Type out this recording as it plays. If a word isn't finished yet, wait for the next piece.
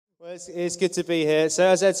Well, it's good to be here. So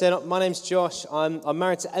as Ed said, my name's Josh. I'm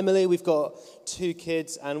married to Emily. We've got 2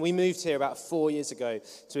 kids, and we moved here about 4 years ago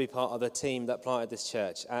to be part of the team that planted this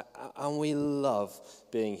church. And we love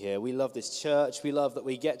being here. We love this church. We love that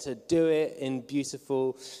we get to do it in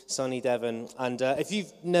beautiful, sunny Devon. And if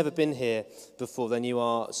you've never been here before, then you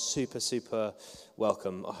are super, super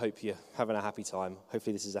welcome. I hope you're having a happy time.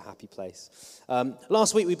 Hopefully this is a happy place.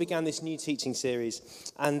 Last week we began this new teaching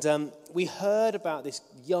series, and we heard about this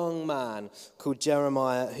young man called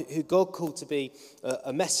Jeremiah, who God called to be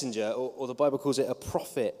a messenger, or the Bible calls it a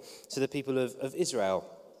prophet, to the people of Israel.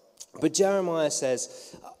 But Jeremiah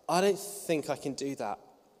says, I don't think I can do that.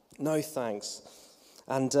 No thanks.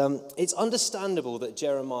 And it's understandable that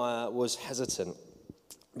Jeremiah was hesitant,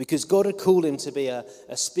 because God had called him to be a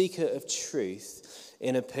speaker of truth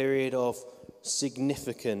in a period of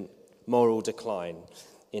significant moral decline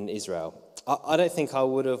in Israel. I don't think I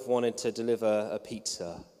would have wanted to deliver a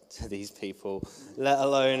pizza to these people, let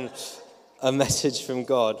alone a message from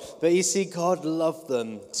God. But you see, God loved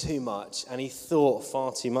them too much, and he thought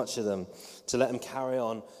far too much of them to let them carry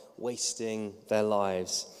on wasting their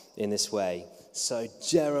lives in this way. So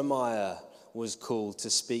Jeremiah was called to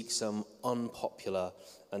speak some unpopular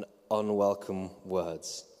and unwelcome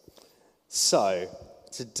words. So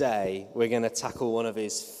today we're going to tackle one of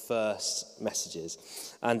his first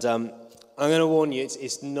messages. And I'm going to warn you,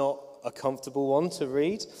 it's not a comfortable one to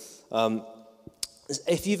read.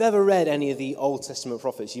 If you've ever read any of the Old Testament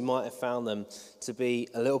prophets, you might have found them to be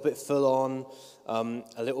a little bit full on,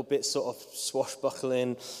 a little bit sort of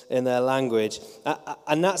swashbuckling in their language.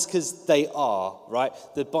 And that's because they are, right?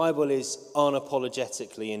 The Bible is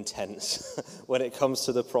unapologetically intense when it comes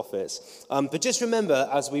to the prophets. But just remember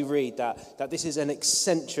as we read that this is an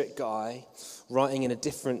eccentric guy writing in a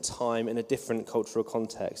different time, in a different cultural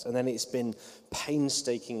context. And then it's been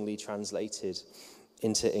painstakingly translated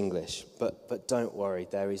into English. But don't worry,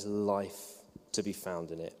 there is life to be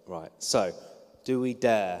found in it. Right, so do we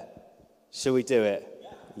dare? Shall we do it?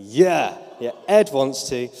 Yeah. Ed wants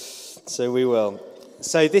to, so we will.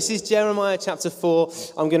 So this is Jeremiah chapter 4.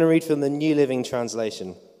 I'm going to read from the New Living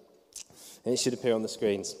Translation. And it should appear on the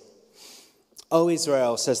screens. O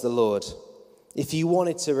Israel, says the Lord, if you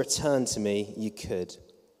wanted to return to me, you could.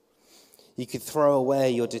 You could throw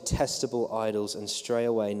away your detestable idols and stray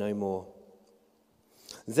away no more.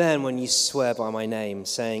 Then when you swear by my name,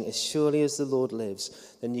 saying, as surely as the Lord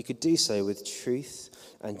lives, then you could do so with truth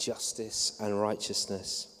and justice and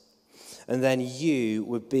righteousness. And then you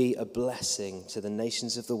would be a blessing to the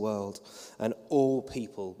nations of the world, and all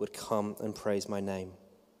people would come and praise my name.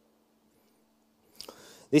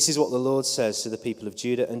 This is what the Lord says to the people of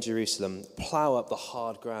Judah and Jerusalem. Plow up the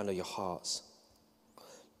hard ground of your hearts.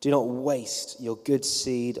 Do not waste your good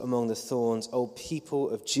seed among the thorns. O people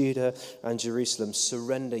of Judah and Jerusalem,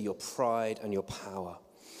 surrender your pride and your power.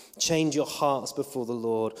 Change your hearts before the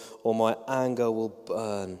Lord, or my anger will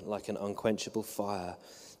burn like an unquenchable fire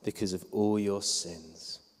because of all your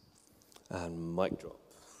sins. And mic drop.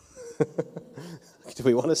 Do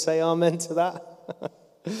we want to say amen to that?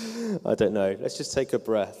 I don't know. Let's just take a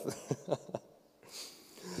breath.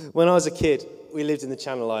 When I was a kid, we lived in the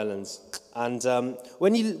Channel Islands. And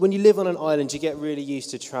when you live on an island, you get really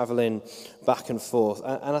used to traveling back and forth.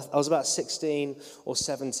 And I was about 16 or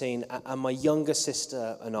 17, and my younger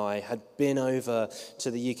sister and I had been over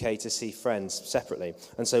to the UK to see friends separately.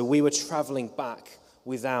 And so we were traveling back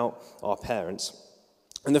without our parents.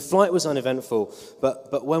 And the flight was uneventful,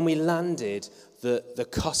 but when we landed, the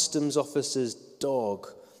customs officer's dog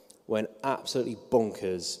went absolutely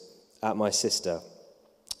bonkers at my sister.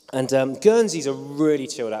 And Guernsey's a really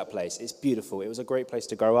chilled out place. It's beautiful. It was a great place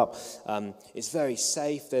to grow up. It's very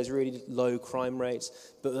safe. There's really low crime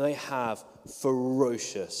rates, but they have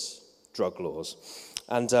ferocious drug laws.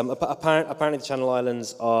 And apparently the Channel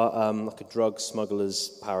Islands are like a drug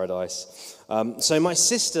smuggler's paradise. So my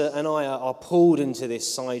sister and I are pulled into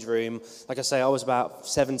this side room. Like I say, I was about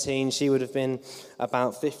 17. She would have been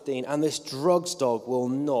about 15. And this drugs dog will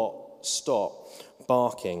not stop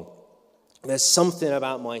barking. There's something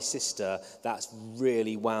about my sister that's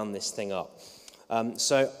really wound this thing up.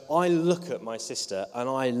 So I look at my sister and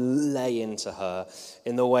I lay into her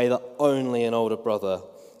in the way that only an older brother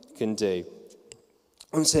can do.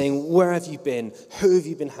 I'm saying, where have you been? Who have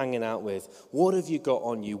you been hanging out with? What have you got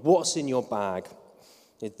on you? What's in your bag?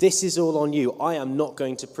 This is all on you. I am not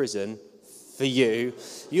going to prison for you.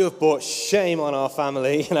 You have brought shame on our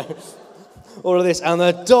family, all of this, and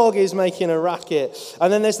the dog is making a racket.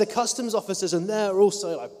 And then there's the customs officers, and they're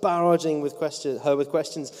also like barraging her with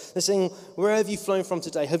questions. They're saying, where have you flown from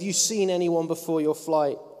today? Have you seen anyone before your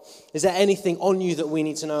flight? Is there anything on you that we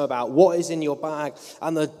need to know about? What is in your bag?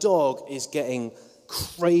 And the dog is getting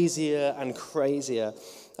crazier and crazier.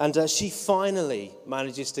 And she finally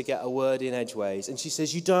manages to get a word in edgeways. And she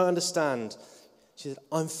says, "You don't understand." She said,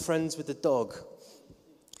 "I'm friends with the dog."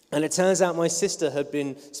 And it turns out my sister had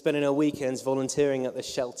been spending her weekends volunteering at the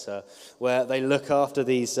shelter where they look after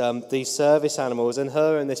these service animals, and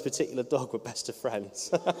her and this particular dog were best of friends.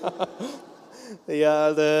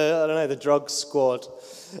 The drug squad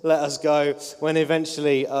let us go when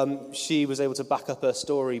eventually she was able to back up her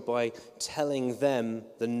story by telling them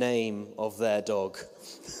the name of their dog.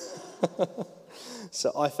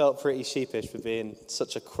 So I felt pretty sheepish for being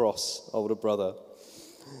such a cross older brother.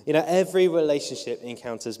 You know, every relationship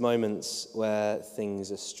encounters moments where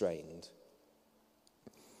things are strained,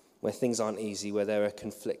 where things aren't easy, where there are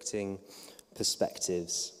conflicting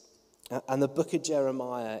perspectives. And the book of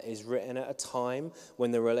Jeremiah is written at a time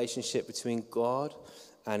when the relationship between God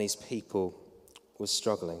and his people was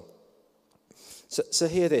struggling. So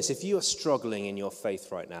hear this. If you are struggling in your faith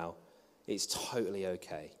right now, it's totally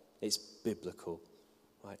okay. It's biblical.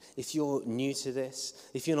 Right. If you're new to this,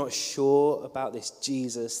 if you're not sure about this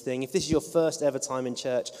Jesus thing, if this is your first ever time in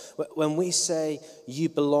church, when we say you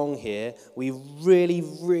belong here, we really,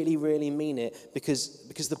 really, really mean it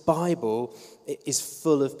because the Bible is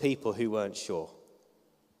full of people who weren't sure.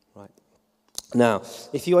 Right. Now,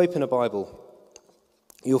 if you open a Bible,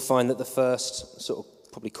 you'll find that the first sort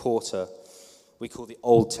of probably quarter we call the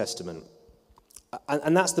Old Testament.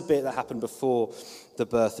 And that's the bit that happened before the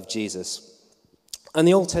birth of Jesus. And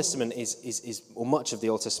the Old Testament or much of the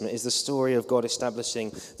Old Testament is the story of God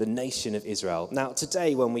establishing the nation of Israel. Now,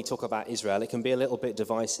 today when we talk about Israel, it can be a little bit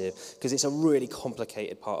divisive because it's a really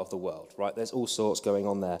complicated part of the world, right? There's all sorts going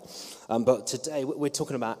on there. But today we're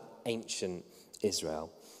talking about ancient Israel.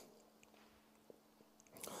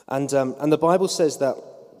 And the Bible says that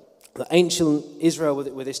the ancient Israel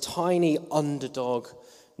with this tiny underdog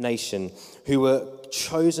nation who were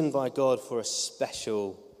chosen by God for a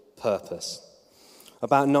special purpose.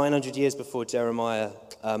 About 900 years before Jeremiah,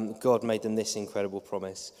 God made them this incredible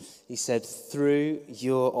promise. He said, "Through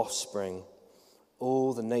your offspring,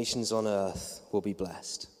 all the nations on earth will be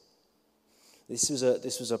blessed." This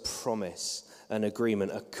was a promise, an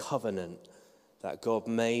agreement, a covenant that God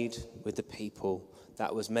made with the people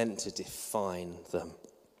that was meant to define them.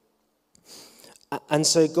 And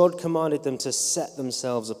so God commanded them to set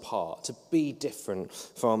themselves apart, to be different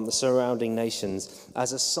from the surrounding nations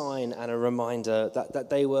as a sign and a reminder that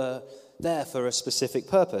they were there for a specific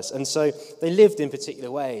purpose. And so they lived in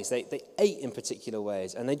particular ways, they ate in particular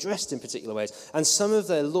ways, and they dressed in particular ways. And some of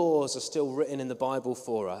their laws are still written in the Bible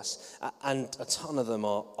for us, and a ton of them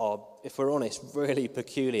are, if we're honest, really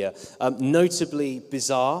peculiar. Notably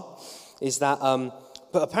bizarre is that...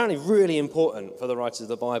 but apparently really important for the writers of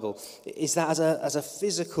the Bible, is that as a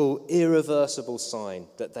physical, irreversible sign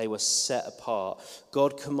that they were set apart,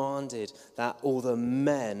 God commanded that all the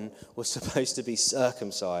men were supposed to be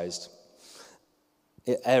circumcised.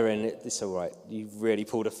 Aaron, it's all right. You really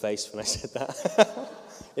pulled a face when I said that.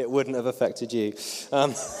 It wouldn't have affected you.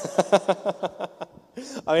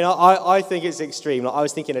 I mean, I think it's extreme. Like, I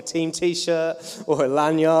was thinking a team T-shirt or a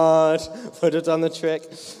lanyard would have done the trick,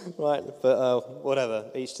 right? But whatever,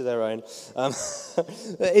 each to their own.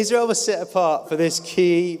 Israel was set apart for this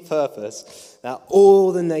key purpose, that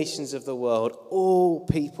all the nations of the world, all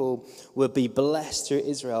people would be blessed through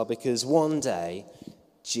Israel because one day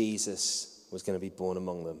Jesus was going to be born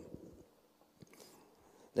among them.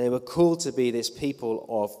 They were called to be this people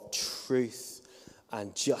of truth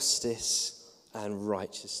and justice and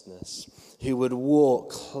righteousness, who would walk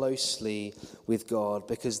closely with God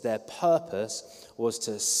because their purpose was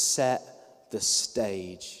to set the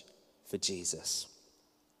stage for Jesus.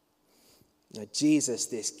 Now, Jesus,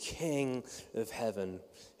 this King of heaven,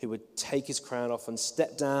 who would take his crown off and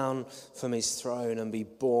step down from his throne and be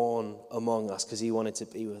born among us because he wanted to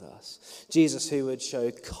be with us. Jesus, who would show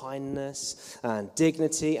kindness and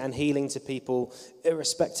dignity and healing to people,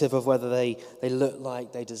 irrespective of whether they looked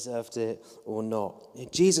like they deserved it or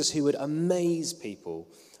not. Jesus, who would amaze people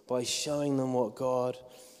by showing them what God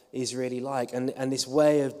is really like, and this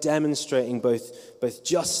way of demonstrating both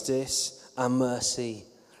justice and mercy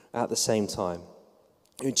at the same time.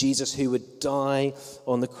 Jesus, who would die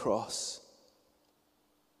on the cross,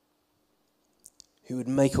 who would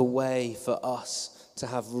make a way for us to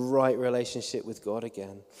have right relationship with God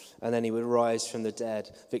again, and then he would rise from the dead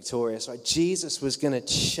victorious. Right? Jesus was going to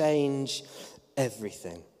change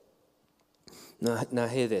everything. Now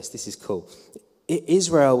hear this. This is cool.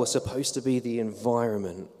 Israel was supposed to be the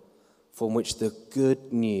environment from which the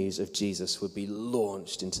good news of Jesus would be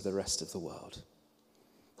launched into the rest of the world.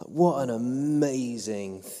 What an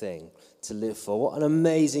amazing thing to live for. What an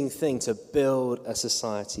amazing thing to build a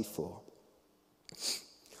society for.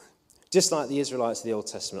 Just like the Israelites of the Old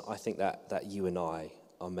Testament, I think that you and I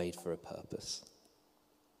are made for a purpose.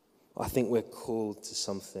 I think we're called to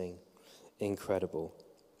something incredible.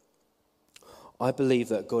 I believe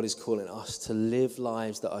that God is calling us to live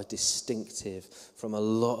lives that are distinctive from a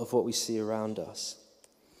lot of what we see around us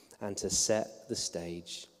and to set the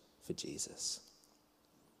stage for Jesus.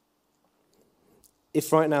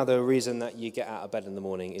 If right now the reason that you get out of bed in the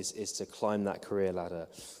morning is to climb that career ladder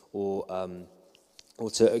or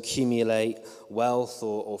to accumulate wealth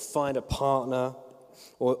or find a partner,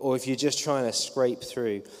 or if you're just trying to scrape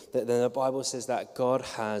through, then the Bible says that God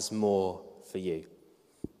has more for you.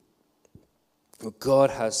 God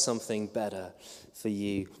has something better for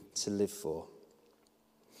you to live for.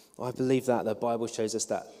 I believe that the Bible shows us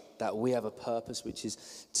that we have a purpose, which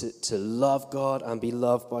is to love God and be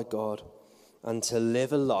loved by God, and to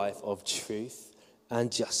live a life of truth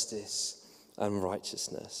and justice and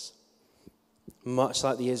righteousness. Much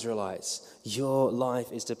like the Israelites, your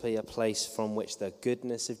life is to be a place from which the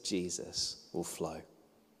goodness of Jesus will flow.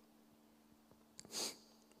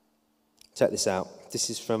 Check this out. This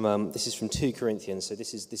is from 2 Corinthians. So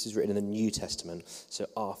this is written in the New Testament. So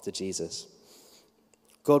after Jesus,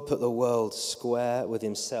 God put the world square with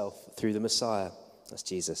himself through the Messiah. That's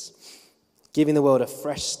Jesus, giving the world a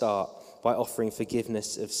fresh start by offering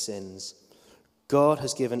forgiveness of sins. God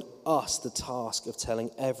has given us the task of telling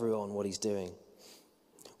everyone what he's doing.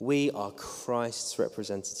 We are Christ's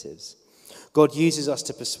representatives. God uses us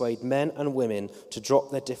to persuade men and women to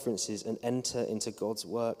drop their differences and enter into God's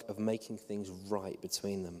work of making things right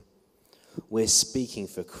between them. We're speaking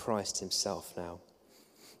for Christ himself now.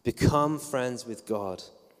 Become friends with God.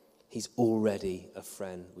 He's already a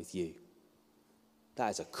friend with you. That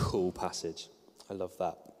is a cool passage. I love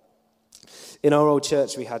that. In our old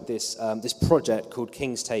church, we had this project called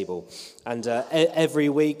King's Table, and every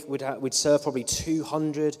week we'd serve probably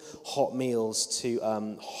 200 hot meals to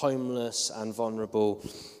homeless and vulnerable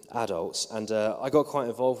adults, and I got quite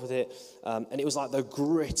involved with it, and it was like the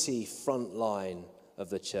gritty front line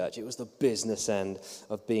of the church. It was the business end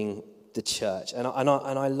of being the church, and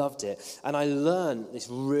I loved it, and I learned this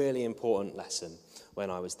really important lesson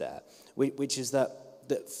when I was there, which is that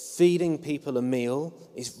feeding people a meal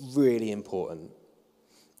is really important.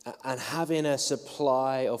 And having a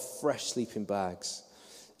supply of fresh sleeping bags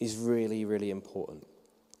is really, really important.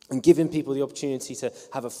 And giving people the opportunity to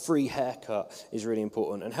have a free haircut is really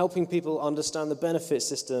important. And helping people understand the benefit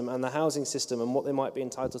system and the housing system and what they might be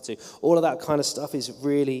entitled to. All of that kind of stuff is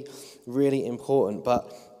really, really important.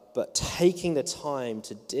 But taking the time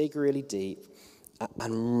to dig really deep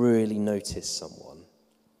and really notice someone.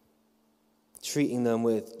 Treating them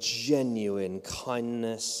with genuine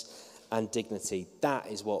kindness and dignity. That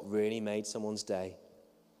is what really made someone's day.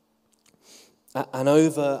 And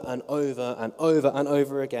over and over and over and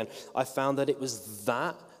over again, I found that it was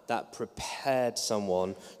that prepared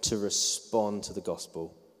someone to respond to the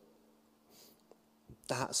gospel.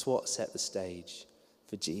 That's what set the stage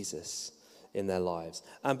for Jesus in their lives.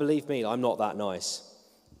 And believe me, I'm not that nice.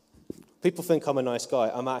 People think I'm a nice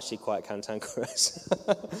guy. I'm actually quite cantankerous.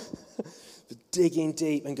 Digging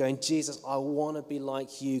deep and going, Jesus, I want to be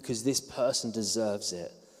like you because this person deserves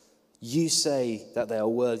it. You say that they are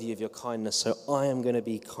worthy of your kindness, so I am going to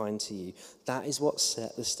be kind to you. That is what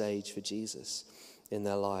set the stage for Jesus in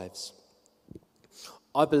their lives.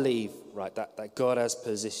 I believe, right, that God has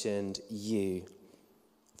positioned you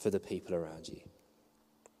for the people around you.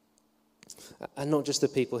 And not just the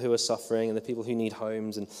people who are suffering and the people who need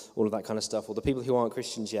homes and all of that kind of stuff, or the people who aren't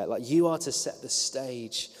Christians yet. Like, you are to set the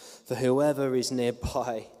stage for whoever is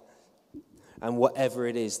nearby and whatever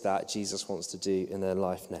it is that Jesus wants to do in their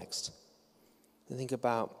life next. And think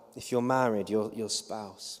about, if you're married, your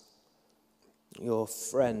spouse, your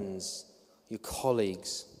friends, your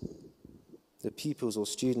colleagues, the pupils or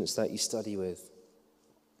students that you study with,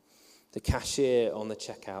 the cashier on the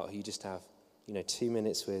checkout who you just have, 2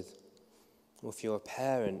 minutes with, or if you're a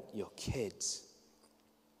parent, your kids.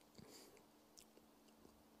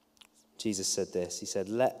 Jesus said this. He said,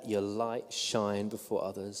 "Let your light shine before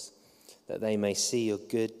others, that they may see your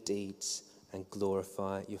good deeds and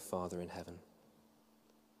glorify your Father in heaven."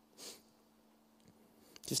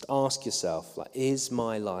 Just ask yourself, is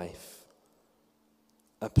my life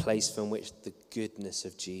a place from which the goodness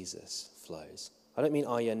of Jesus flows? I don't mean,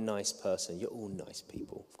 are you a nice person? You're all nice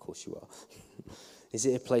people. Of course you are. Is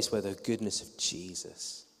it a place where the goodness of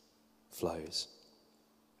Jesus flows?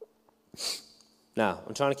 Now,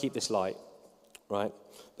 I'm trying to keep this light. right?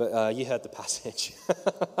 But you heard the passage.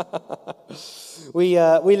 We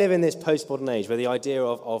live in this postmodern age where the idea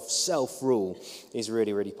of self-rule is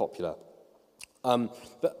really, really popular.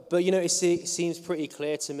 But you know, it seems pretty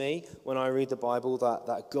clear to me when I read the Bible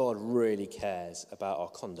that God really cares about our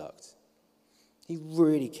conduct. He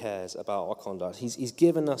really cares about our conduct. He's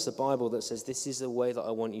given us a Bible that says this is the way that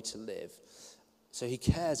I want you to live. So he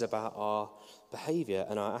cares about our behavior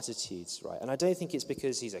and our attitudes, right? And I don't think it's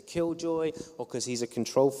because he's a killjoy or because he's a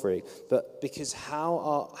control freak, but because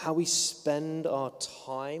how we spend our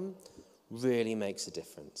time really makes a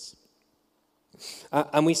difference.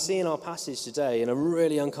 And we see in our passage today, in a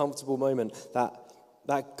really uncomfortable moment,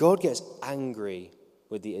 that God gets angry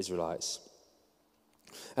with the Israelites.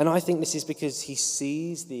 And I think this is because he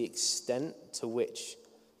sees the extent to which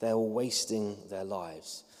they're wasting their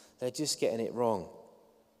lives. They're just getting it wrong.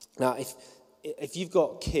 Now, if you've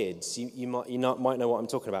got kids, you might know what I'm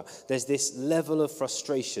talking about. There's this level of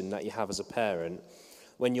frustration that you have as a parent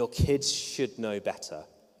when your kids should know better.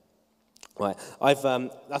 Right, I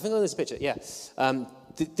think there's a picture. Yeah,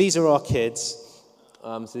 these are our kids.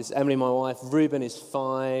 So this is Emily, my wife. Reuben is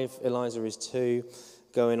 5. Eliza is 2,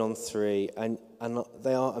 going on 3, and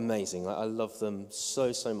they are amazing. Like, I love them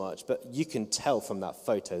so much. But you can tell from that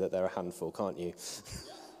photo that they're a handful, can't you?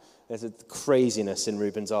 There's a craziness in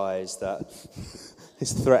Reuben's eyes that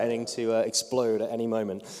is threatening to explode at any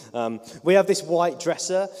moment. We have this white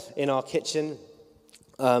dresser in our kitchen.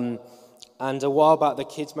 And a while back, the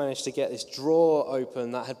kids managed to get this drawer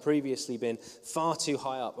open that had previously been far too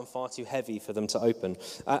high up and far too heavy for them to open.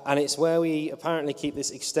 And it's where we apparently keep this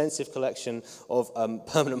extensive collection of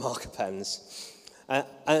permanent marker pens.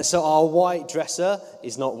 And so our white dresser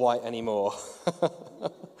is not white anymore.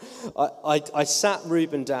 I sat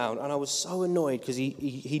Reuben down, and I was so annoyed because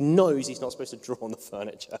he knows he's not supposed to draw on the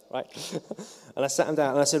furniture, right? And I sat him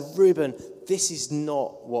down, and I said, Reuben, this is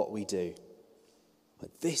not what we do.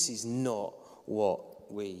 This is not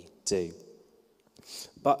what we do.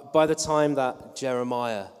 But by the time that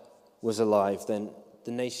Jeremiah was alive, then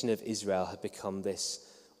the nation of Israel had become this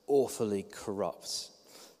awfully corrupt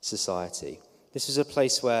society. This was a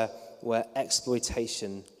place where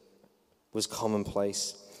exploitation was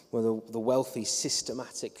commonplace, where the wealthy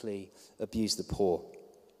systematically abused the poor.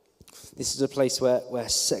 This is a place where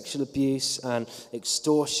sexual abuse and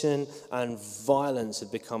extortion and violence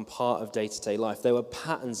had become part of day-to-day life. There were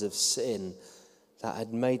patterns of sin that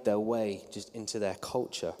had made their way just into their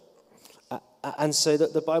culture. And so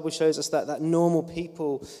that the Bible shows us that normal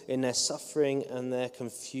people in their suffering and their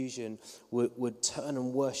confusion would turn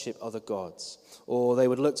and worship other gods. Or they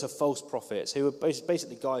would look to false prophets who were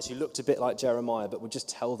basically guys who looked a bit like Jeremiah but would just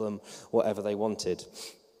tell them whatever they wanted.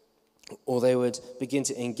 Or they would begin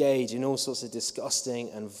to engage in all sorts of disgusting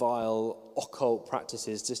and vile occult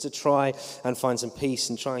practices just to try and find some peace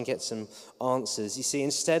and try and get some answers. You see,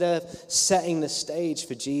 instead of setting the stage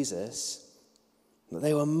for Jesus,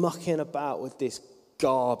 they were mucking about with this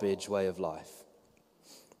garbage way of life.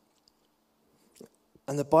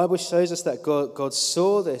 And the Bible shows us that God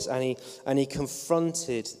saw this and he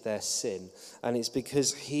confronted their sin. And it's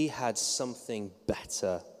because he had something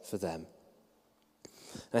better for them.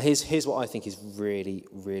 Now, here's what I think is really,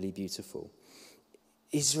 really beautiful.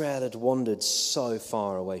 Israel had wandered so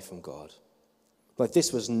far away from God. Like,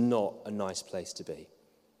 this was not a nice place to be.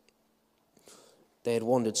 They had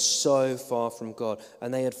wandered so far from God,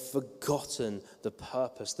 and they had forgotten the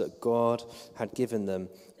purpose that God had given them.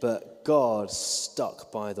 But God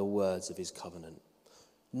stuck by the words of his covenant.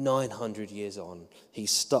 900 years on, he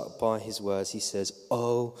stuck by his words. He says,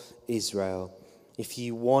 "O Israel, if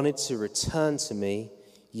you wanted to return to me,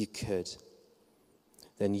 you could.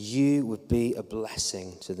 Then you would be a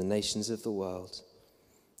blessing to the nations of the world,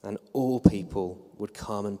 and all people would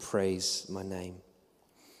come and praise my name."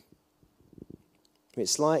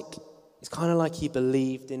 It's kind of like he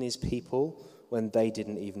believed in his people when they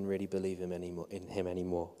didn't even really believe in him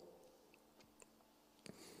anymore.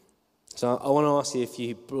 So I want to ask you a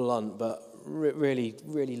few blunt but really,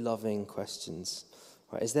 really loving questions.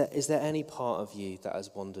 Right, is there any part of you that has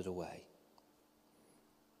wandered away?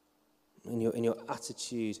 In your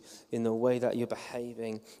attitude, in the way that you're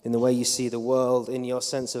behaving, in the way you see the world, in your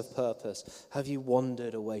sense of purpose, have you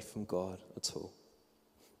wandered away from God at all?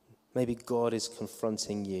 Maybe God is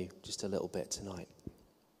confronting you just a little bit tonight.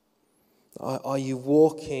 Are you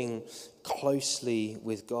walking closely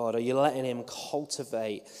with God? Are you letting him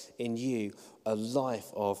cultivate in you a life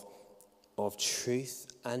of truth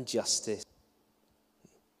and justice?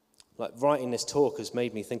 Like, writing this talk has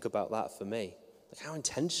made me think about that for me. Like, how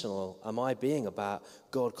intentional am I being about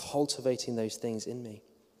God cultivating those things in me?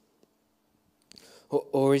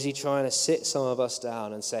 Or is he trying to sit some of us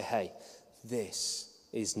down and say, hey, this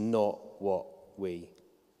is not what we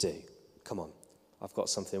do. Come on, I've got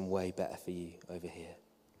something way better for you over here.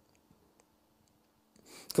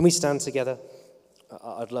 Can we stand together?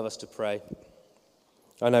 I'd love us to pray.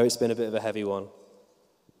 I know it's been a bit of a heavy one.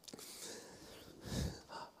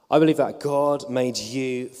 I believe that God made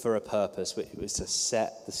you for a purpose, which was to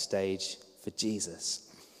set the stage for Jesus.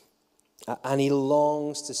 And he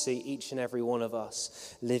longs to see each and every one of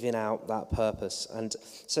us living out that purpose. And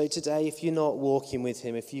so today, if you're not walking with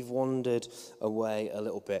him, if you've wandered away a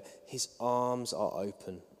little bit, his arms are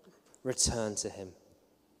open. Return to him.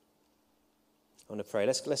 I want to pray.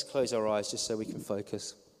 Let's close our eyes just so we can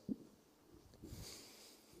focus.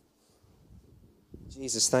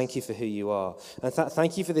 Jesus, thank you for who you are. And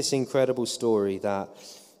thank you for this incredible story that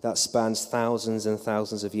spans thousands and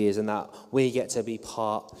thousands of years, and that we get to be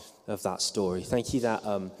part of that story. Thank you that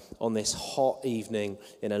on this hot evening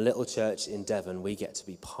in a little church in Devon, we get to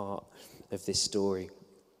be part of this story.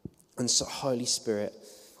 And so, Holy Spirit,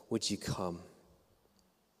 would you come?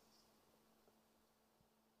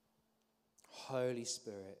 Holy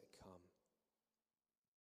Spirit,